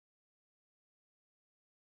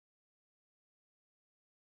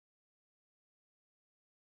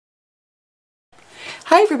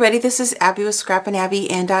Hi everybody, this is Abby with Scrappin'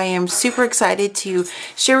 Abby, and I am super excited to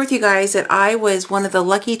share with you guys that I was one of the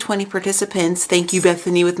lucky 20 participants. Thank you,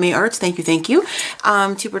 Bethany with May Arts. Thank you,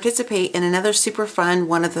 to participate in another super fun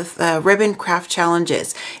one of the ribbon craft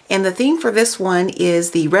challenges. And the theme for this one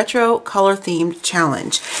is the retro color themed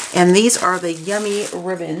challenge. And these are the yummy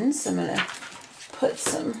ribbons. I'm gonna put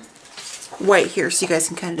some white here so you guys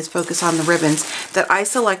can kind of just focus on the ribbons that I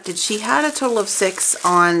selected. She had a total of 6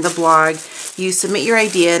 on the blog. You submit your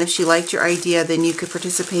idea, and if she liked your idea, then you could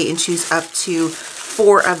participate and choose up to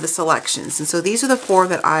 4 of the selections. And so these are the 4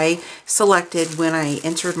 that I selected when I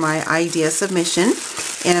entered my idea submission,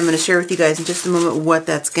 and I'm going to share with you guys in just a moment what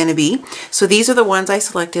that's going to be. So these are the ones I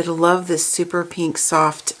selected. I love this super pink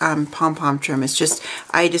soft pom-pom trim. It's just,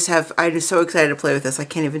 I'm just so excited to play with this. I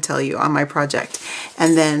can't even tell you on my project.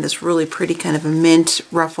 And then this really pretty kind of a mint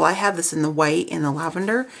ruffle. I have this in the white and the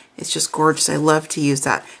lavender. It's just gorgeous. I love to use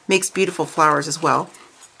that. Makes beautiful flowers as well.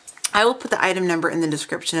 I will put the item number in the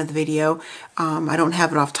description of the video. I don't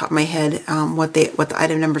have it off the top of my head what the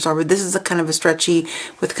item numbers are, but this is a kind of a stretchy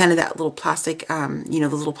with kind of that little plastic, you know,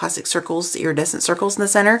 the little plastic circles, the iridescent circles in the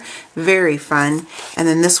center. Very fun. And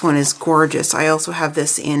then this one is gorgeous. I also have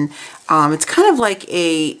this in, it's kind of like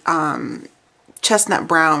a chestnut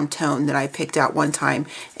brown tone that I picked out one time,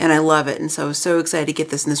 and I love it. And so I was so excited to get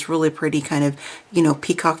this in this really pretty kind of, you know,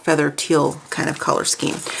 peacock feather teal kind of color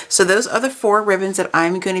scheme. So those are the 4 ribbons that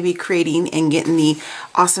I'm going to be creating and getting the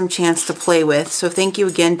awesome chance to play with. So thank you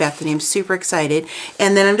again, Bethany. I'm super excited.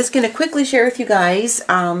 And then I'm just going to quickly share with you guys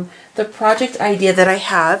the project idea that I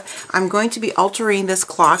have. I'm going to be altering this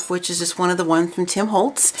clock, which is just one of the ones from Tim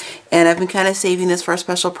Holtz, and I've been kind of saving this for a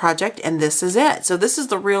special project, and this is it. So this is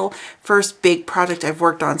the real first big project I've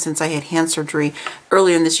worked on since I had hand surgery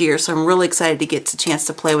earlier in this year, so I'm really excited to get the chance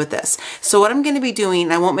to play with this. So what I'm going to be doing,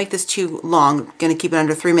 and I won't make this too long, I'm going to keep it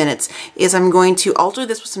under 3 minutes, is I'm going to alter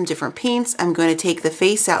this with some different paints. I'm going to take the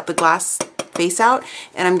face out, the glass face out,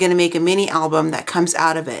 and I'm going to make a mini album that comes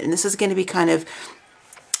out of it. And this is going to be kind of,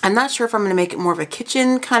 I'm not sure if I'm going to make it more of a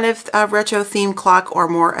kitchen kind of retro themed clock, or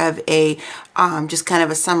more of a just kind of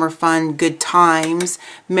a summer fun, good times,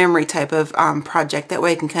 memory type of project. That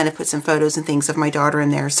way I can kind of put some photos and things of my daughter in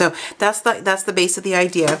there. So that's the base of the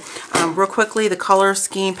idea. Real quickly, the color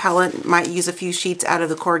scheme palette might use a few sheets out of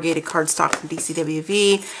the corrugated cardstock from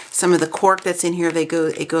DCWV. Some of the cork that's in here,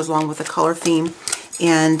 it goes along with the color theme.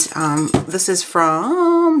 And this is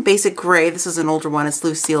from Basic Gray. This is an older one. It's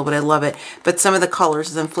Lucille, but I love it. But some of the colors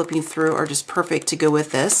as I'm flipping through are just perfect to go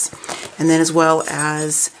with this. And then as well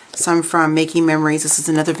as some from Making Memories. This is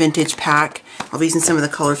another vintage pack. I'll be using some of the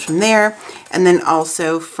colors from there. And then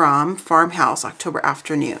also from Farmhouse, October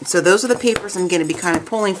Afternoon. So those are the papers I'm going to be kind of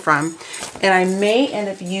pulling from. And I may end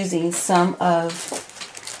up using some of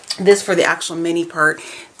this for the actual mini part,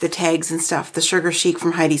 the tags and stuff, the Sugar Chic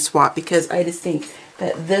from Heidi Swapp, because I just think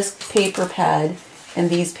that this paper pad and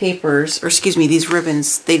these papers, or excuse me, these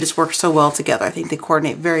ribbons, they just work so well together. I think they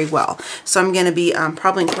coordinate very well. So I'm going to be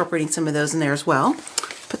probably incorporating some of those in there as well.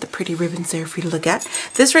 Put the pretty ribbons there for you to look at.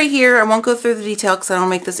 This right here, I won't go through the detail because I don't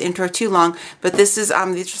make this intro too long, but this is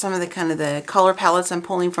these are some of the kind of the color palettes I'm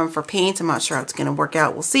pulling from for paint. I'm not sure how it's going to work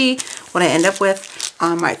out. We'll see what I end up with.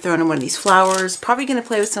 I might throw in one of these flowers. Probably going to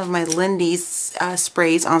play with some of my Lindy's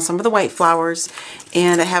sprays on some of the white flowers.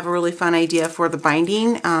 And I have a really fun idea for the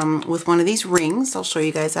binding with one of these rings. I'll show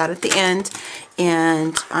you guys that at the end.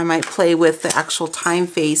 And I might play with the actual time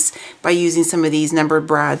face by using some of these numbered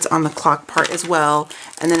brads on the clock part as well.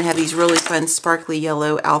 And then I have these really fun sparkly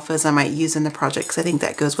yellow alphas I might use in the project, because I think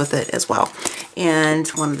that goes with it as well. And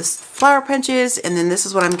one of the flower punches, and then this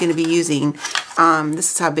is what I'm going to be using.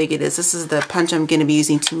 This is how big it is. This is the punch I'm going to be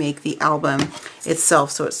using to make the album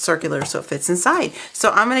itself, so it's circular, so it fits inside.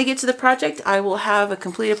 So I'm going to get to the project. I will have a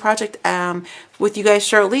completed project with you guys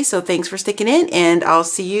shortly, so thanks for sticking in, and I'll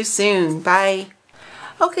see you soon. Bye.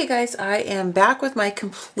 Okay guys, I am back with my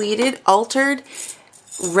completed, altered,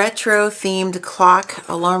 retro themed clock,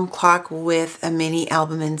 alarm clock with a mini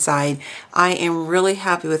album inside. I am really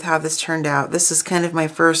happy with how this turned out. This is kind of my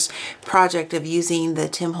first project of using the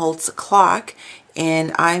Tim Holtz clock,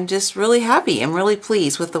 and I'm just really happy. I'm really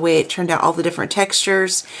pleased with the way it turned out, all the different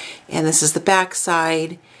textures. And this is the back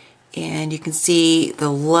side. And you can see the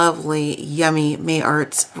lovely, yummy May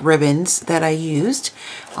Arts ribbons that I used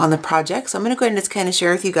on the project. So I'm going to go ahead and just kind of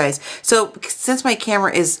share with you guys. So since my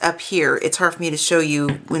camera is up here, it's hard for me to show you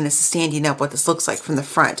when this is standing up what this looks like from the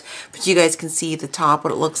front. But you guys can see the top,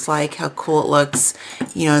 what it looks like, how cool it looks,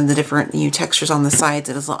 you know, and the different textures on the sides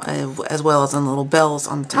as well as on the little bells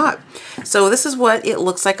on the top. So this is what it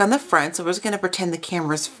looks like on the front. So we're just going to pretend the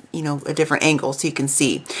camera's, you know, a different angle so you can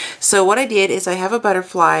see. So what I did is I have a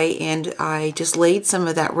butterfly, and I just laid some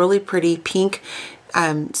of that really pretty pink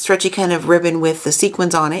stretchy kind of ribbon with the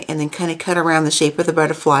sequins on it, and then kind of cut around the shape of the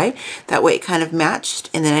butterfly. That way it kind of matched.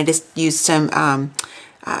 And then I just used some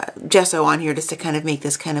gesso on here just to kind of make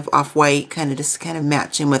this kind of off-white, kind of just kind of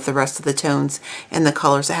matching with the rest of the tones and the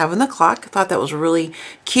colors I have in the clock. I thought that was a really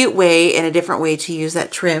cute way and a different way to use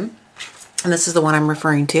that trim. And this is the one I'm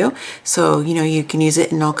referring to. So, you know, you can use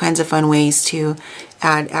it in all kinds of fun ways to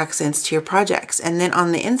add accents to your projects. And then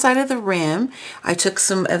on the inside of the rim, I took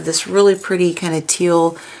some of this really pretty kind of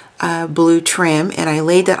teal blue trim, and I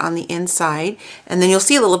laid that on the inside, and then you'll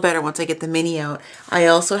see a little better once I get the mini out. I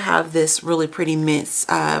also have this really pretty mint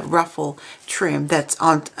ruffle trim that's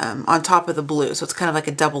on top of the blue, so it's kind of like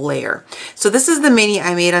a double layer. So this is the mini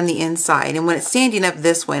I made on the inside, and when it's standing up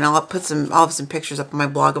this way, and I'll have some pictures up on my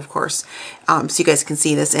blog, of course, so you guys can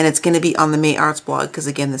see this, and it's going to be on the May Arts blog, because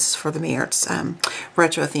again, this is for the May Arts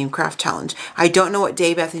Retro Theme Craft Challenge. I don't know what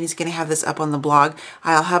day Bethany's going to have this up on the blog.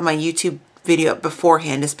 I'll have my YouTube video up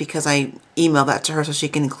beforehand just because I emailed that to her so she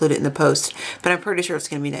can include it in the post, but I'm pretty sure it's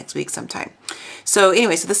going to be next week sometime. So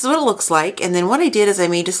anyway, so this is what it looks like. And then what I did is I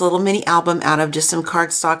made just a little mini album out of just some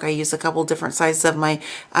cardstock. I used a couple different sizes of my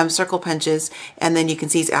circle punches, and then you can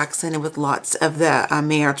see it's accented with lots of the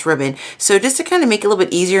May Arts ribbon. So just to kind of make it a little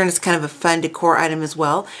bit easier, and it's kind of a fun decor item as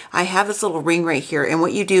well, I have this little ring right here, and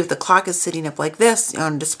what you do if the clock is sitting up like this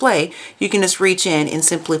on display, you can just reach in and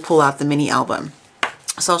simply pull out the mini album.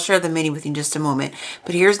 So I'll share the mini with you in just a moment.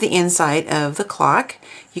 But here's the inside of the clock.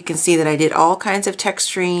 You can see that I did all kinds of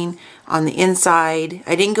texturing on the inside.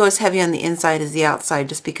 I didn't go as heavy on the inside as the outside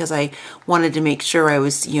just because I wanted to make sure I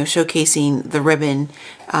was, you know, showcasing the ribbon,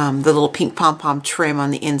 the little pink pom-pom trim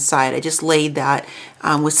on the inside. I just laid that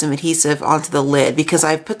with some adhesive onto the lid because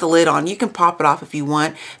I've put the lid on. You can pop it off if you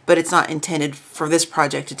want, but it's not intended for this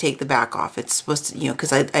project to take the back off. It's supposed to, you know,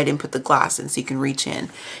 because I didn't put the glass in, so you can reach in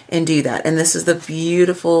and do that. And this is the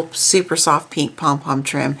beautiful, super soft pink pom-pom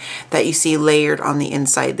trim that you see layered on the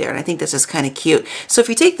inside there. And I think that's just kind of cute. So if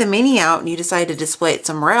you take the mini out and you decide to display it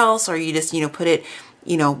somewhere else, or you just, you know, put it,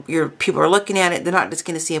 you know, your people are looking at it, they're not just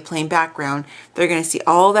going to see a plain background. They're going to see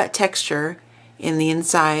all that texture in the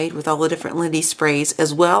inside with all the different Lindy sprays,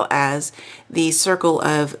 as well as the circle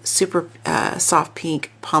of super soft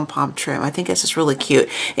pink pom-pom trim. I think that's just really cute.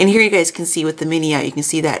 And here you guys can see with the mini out, you can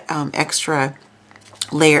see that extra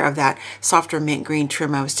layer of that softer mint green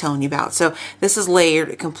trim I was telling you about. So this is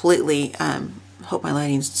layered completely, hope my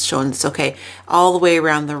lighting's showing this okay, all the way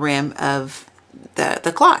around the rim of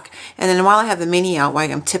the clock. And then while I have the mini out,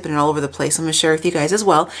 while I'm tipping it all over the place, I'm going to share with you guys as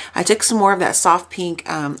well. I took some more of that soft pink,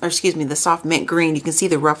 or excuse me, the soft mint green. You can see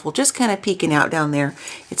the ruffle just kind of peeking out down there.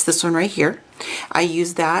 It's this one right here. I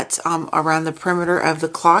use that around the perimeter of the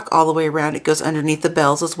clock, all the way around. It goes underneath the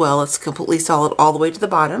bells as well. It's completely solid all the way to the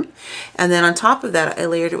bottom. And then on top of that, I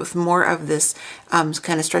layered it with more of this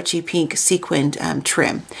kind of stretchy pink sequined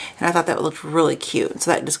trim. And I thought that looked really cute.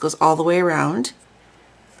 So that just goes all the way around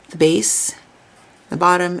the base, the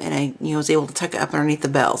bottom, and I was able to tuck it up underneath the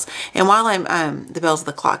bells. And while I'm the bells of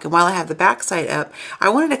the clock, and while I have the back side up, I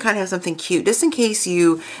wanted to kind of have something cute just in case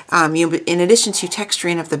you in addition to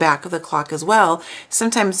texturing of the back of the clock as well,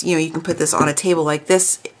 sometimes you can put this on a table like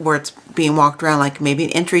this where it's being walked around, like maybe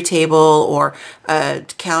an entry table or a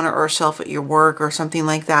counter or a shelf at your work or something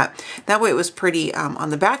like that. That way it was pretty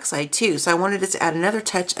on the back side too. So I wanted to add another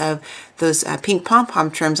touch of those pink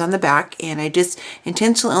pom-pom trims on the back, and I just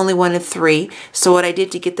intentionally only wanted 3. So what I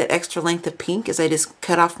did to get that extra length of pink is I just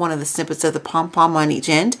cut off one of the snippets of the pom-pom on each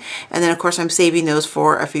end, and then of course I'm saving those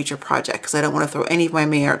for a future project because I don't want to throw any of my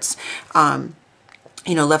May Arts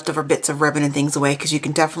leftover bits of ribbon and things away, because you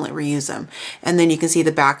can definitely reuse them. And then you can see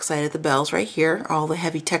the back side of the bells right here, all the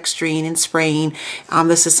heavy texturing and spraying.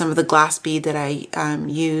 This is some of the glass bead that I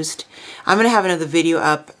used. I'm going to have another video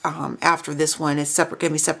up after this one. It's separate, going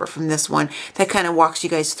to be separate from this one, that kind of walks you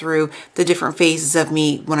guys through the different phases of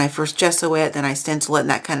me when I first gesso it, then I stencil it and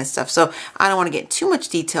that kind of stuff. So I don't want to get too much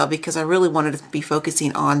detail because I really wanted to be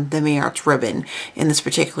focusing on the May Arts ribbon in this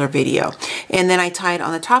particular video. And then I tied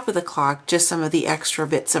on the top of the clock just some of the extra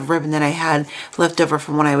bits of ribbon that I had left over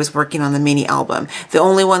from when I was working on the mini album. The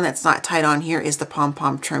only one that's not tied on here is the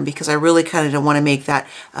pom-pom trim, because I really kind of want to make that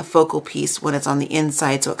a focal piece when it's on the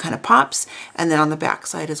inside so it kind of pops, and then on the back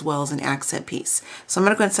side as well as an accent piece. So I'm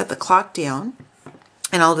going to go and set the clock down,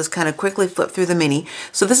 and I'll just kind of quickly flip through the mini.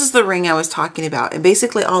 So this is the ring I was talking about, and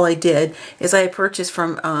basically all I did is I purchased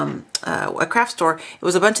from a craft store. It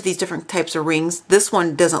was a bunch of these different types of rings. This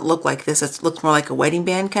one doesn't look like this. It looks more like a wedding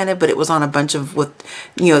band kind of, but it was on a bunch of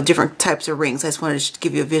different types of rings. I just wanted to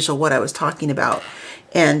give you a visual what I was talking about.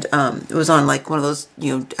 And it was on like one of those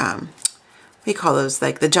we call those,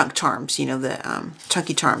 like the junk charms, you know, the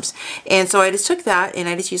chunky charms. And so I just took that and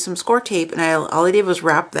I just used some score tape, and all I did was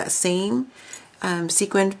wrap that same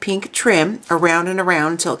sequined pink trim around and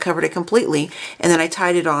around until it covered it completely, and then I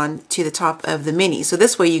tied it on to the top of the mini. So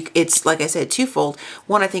this way it's, like I said, twofold.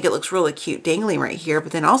 One, I think it looks really cute dangling right here,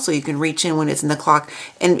 but then also you can reach in when it's in the clock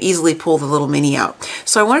and easily pull the little mini out.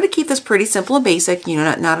 So I wanted to keep this pretty simple and basic, you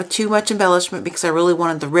know, not too much embellishment, because I really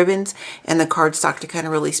wanted the ribbons and the cardstock to kind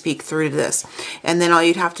of really speak through to this. And then all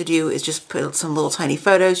you'd have to do is just put some little tiny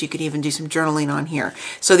photos. You could even do some journaling on here.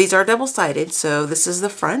 So these are double-sided. So this is the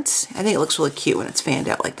front. I think it looks really cute when it's fanned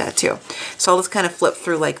out like that too. So I'll just kind of flip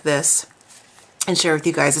through like this and share with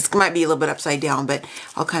you guys. It might be a little bit upside down, but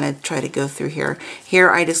I'll kind of try to go through here. Here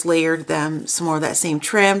I just layered them some more of that same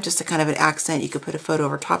trim, just a kind of an accent. You could put a photo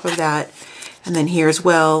over top of that. And then here as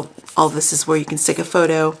well, all this is where you can stick a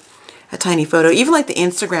photo, a tiny photo, even like the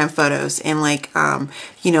Instagram photos, and like,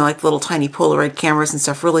 you know, like little tiny Polaroid cameras and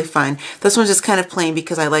stuff, really fun. This one's just kind of plain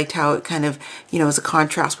because I liked how it kind of, you know, is a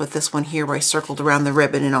contrast with this one here where I circled around the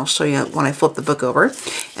ribbon, and I'll show you when I flip the book over.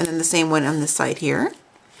 And then the same one on this side here,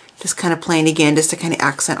 just kind of plain again, just to kind of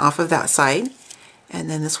accent off of that side. And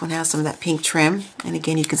then this one has some of that pink trim, and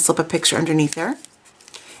again, you can slip a picture underneath there.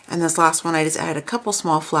 And this last one, I just added a couple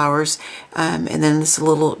small flowers, and then this did a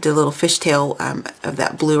little fishtail of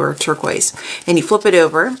that blue or turquoise. And you flip it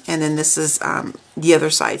over, and then this is the other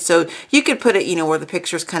side. So you could put it, you know, where the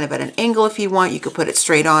picture's kind of at an angle if you want. You could put it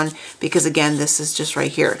straight on, because again, this is just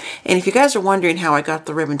right here. And if you guys are wondering how I got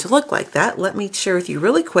the ribbon to look like that, let me share with you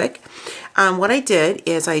really quick. What I did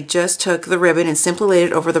is I just took the ribbon and simply laid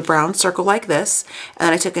it over the brown circle like this, and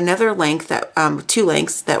then I took another length, that two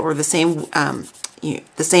lengths that were the same,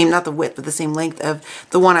 the same, not the width, but the same length of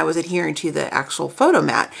the one I was adhering to, the actual photo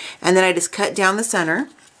mat. And then I just cut down the center.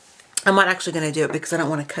 I'm not actually going to do it because I don't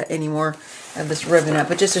want to cut any more of this ribbon up,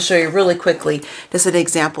 but just to show you really quickly, just an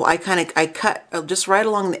example, I cut just right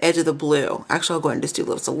along the edge of the blue. Actually, I'll go ahead and just do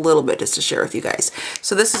a little bit just to share with you guys.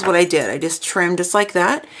 So this is what I did. I just trimmed just like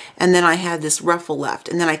that, and then I had this ruffle left,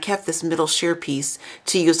 and then I kept this middle sheer piece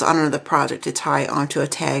to use on another project to tie onto a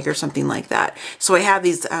tag or something like that. So I have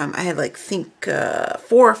these, I had like, think 4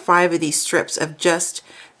 or 5 of these strips of just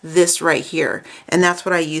this right here, and that's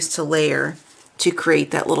what I used to layer to create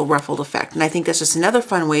that little ruffled effect. And I think that's just another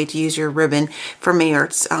fun way to use your ribbon for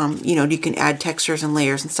Mayarts. You know, you can add textures and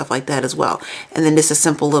layers and stuff like that as well. And then just a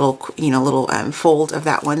simple little, you know, little fold of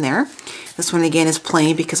that one there. This one again is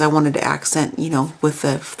plain because I wanted to accent, you know, with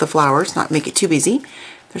the flowers, not make it too busy.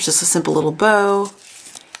 There's just a simple little bow.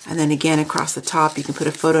 And then again, across the top, you can put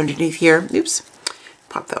a photo underneath here. Oops,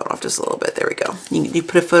 pop that one off just a little bit. There we go. You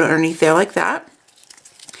put a photo underneath there like that.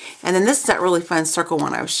 And then this is that really fun circle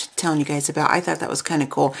one I was telling you guys about. I thought that was kind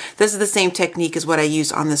of cool. This is the same technique as what I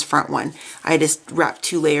used on this front one. I just wrapped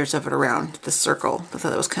 2 layers of it around the circle. I thought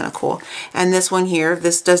that was kind of cool. And this one here,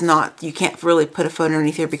 this does not, you can't really put a photo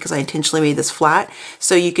underneath here because I intentionally made this flat.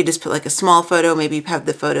 So you could just put like a small photo, maybe have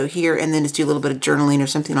the photo here, and then just do a little bit of journaling or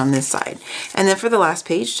something on this side. And then for the last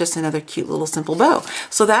page, just another cute little simple bow.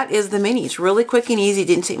 So that is the mini. It's really quick and easy. It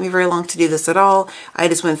didn't take me very long to do this at all. I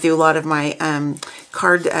just went through a lot of my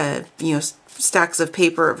card, you know, stacks of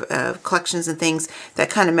paper collections and things that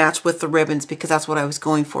kind of match with the ribbons, because that's what I was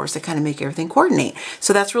going for, so to kind of make everything coordinate.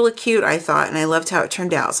 So that's really cute, I thought, and I loved how it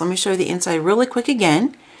turned out. So let me show you the inside really quick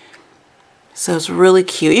again. So it's really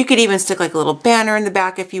cute. You could even stick like a little banner in the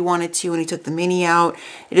back if you wanted to when you took the mini out.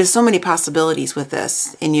 It has so many possibilities with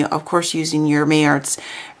this. And you, of course, using your Mayarts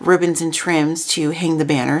ribbons and trims to hang the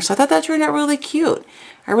banner. So I thought that turned out really cute.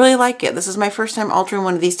 I really like it. This is my first time altering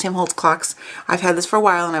one of these Tim Holtz clocks. I've had this for a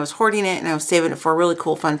while and I was hoarding it and I was saving it for a really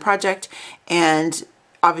cool fun project. And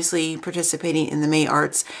obviously participating in the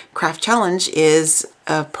Mayarts Craft Challenge is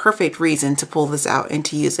a perfect reason to pull this out and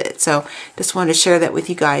to use it. So just wanted to share that with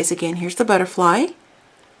you guys. Again, here's the butterfly.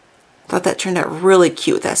 Thought that turned out really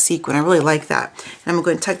cute, that sequin. I really like that. And I'm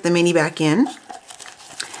going to tuck the mini back in.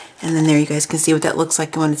 And then there you guys can see what that looks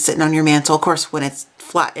like when it's sitting on your mantle. Of course, when it's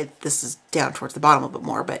flat, this is down towards the bottom a bit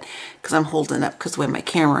more, but because I'm holding up because the way my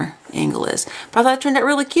camera angle is. But I thought it turned out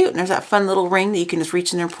really cute. And there's that fun little ring that you can just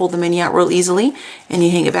reach in there and pull the mini out real easily, and you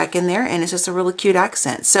hang it back in there, and it's just a really cute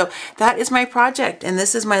accent. So that is my project, and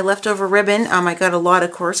this is my leftover ribbon. I got a lot,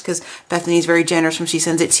 of course, because Bethany's very generous when she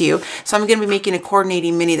sends it to you. So I'm going to be making a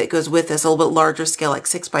coordinating mini that goes with this, a little bit larger scale, like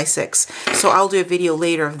 6x6. So I'll do a video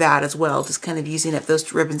later of that as well, just kind of using up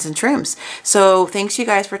those ribbons and trims. So thanks you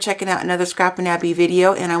guys for checking out another Scrappin' Abby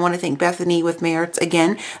video, and I want to thank Bethany with Mayarts,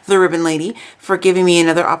 again, the Ribbon Lady, for giving me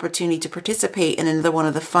another opportunity to participate in another one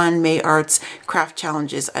of the fun Mayarts craft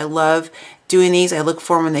challenges. I love doing these. I look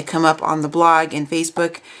for them when they come up on the blog and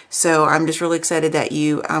Facebook. So I'm just really excited that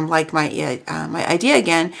you liked my idea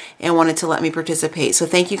again and wanted to let me participate. So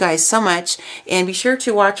thank you guys so much, and be sure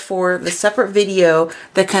to watch for the separate video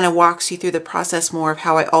that kind of walks you through the process more of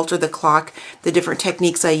how I alter the clock, the different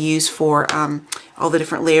techniques I use for all the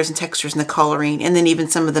different layers and textures and the coloring, and then even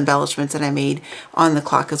some of the embellishments that I made on the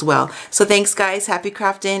clock as well. So thanks guys, happy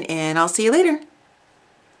crafting, and I'll see you later.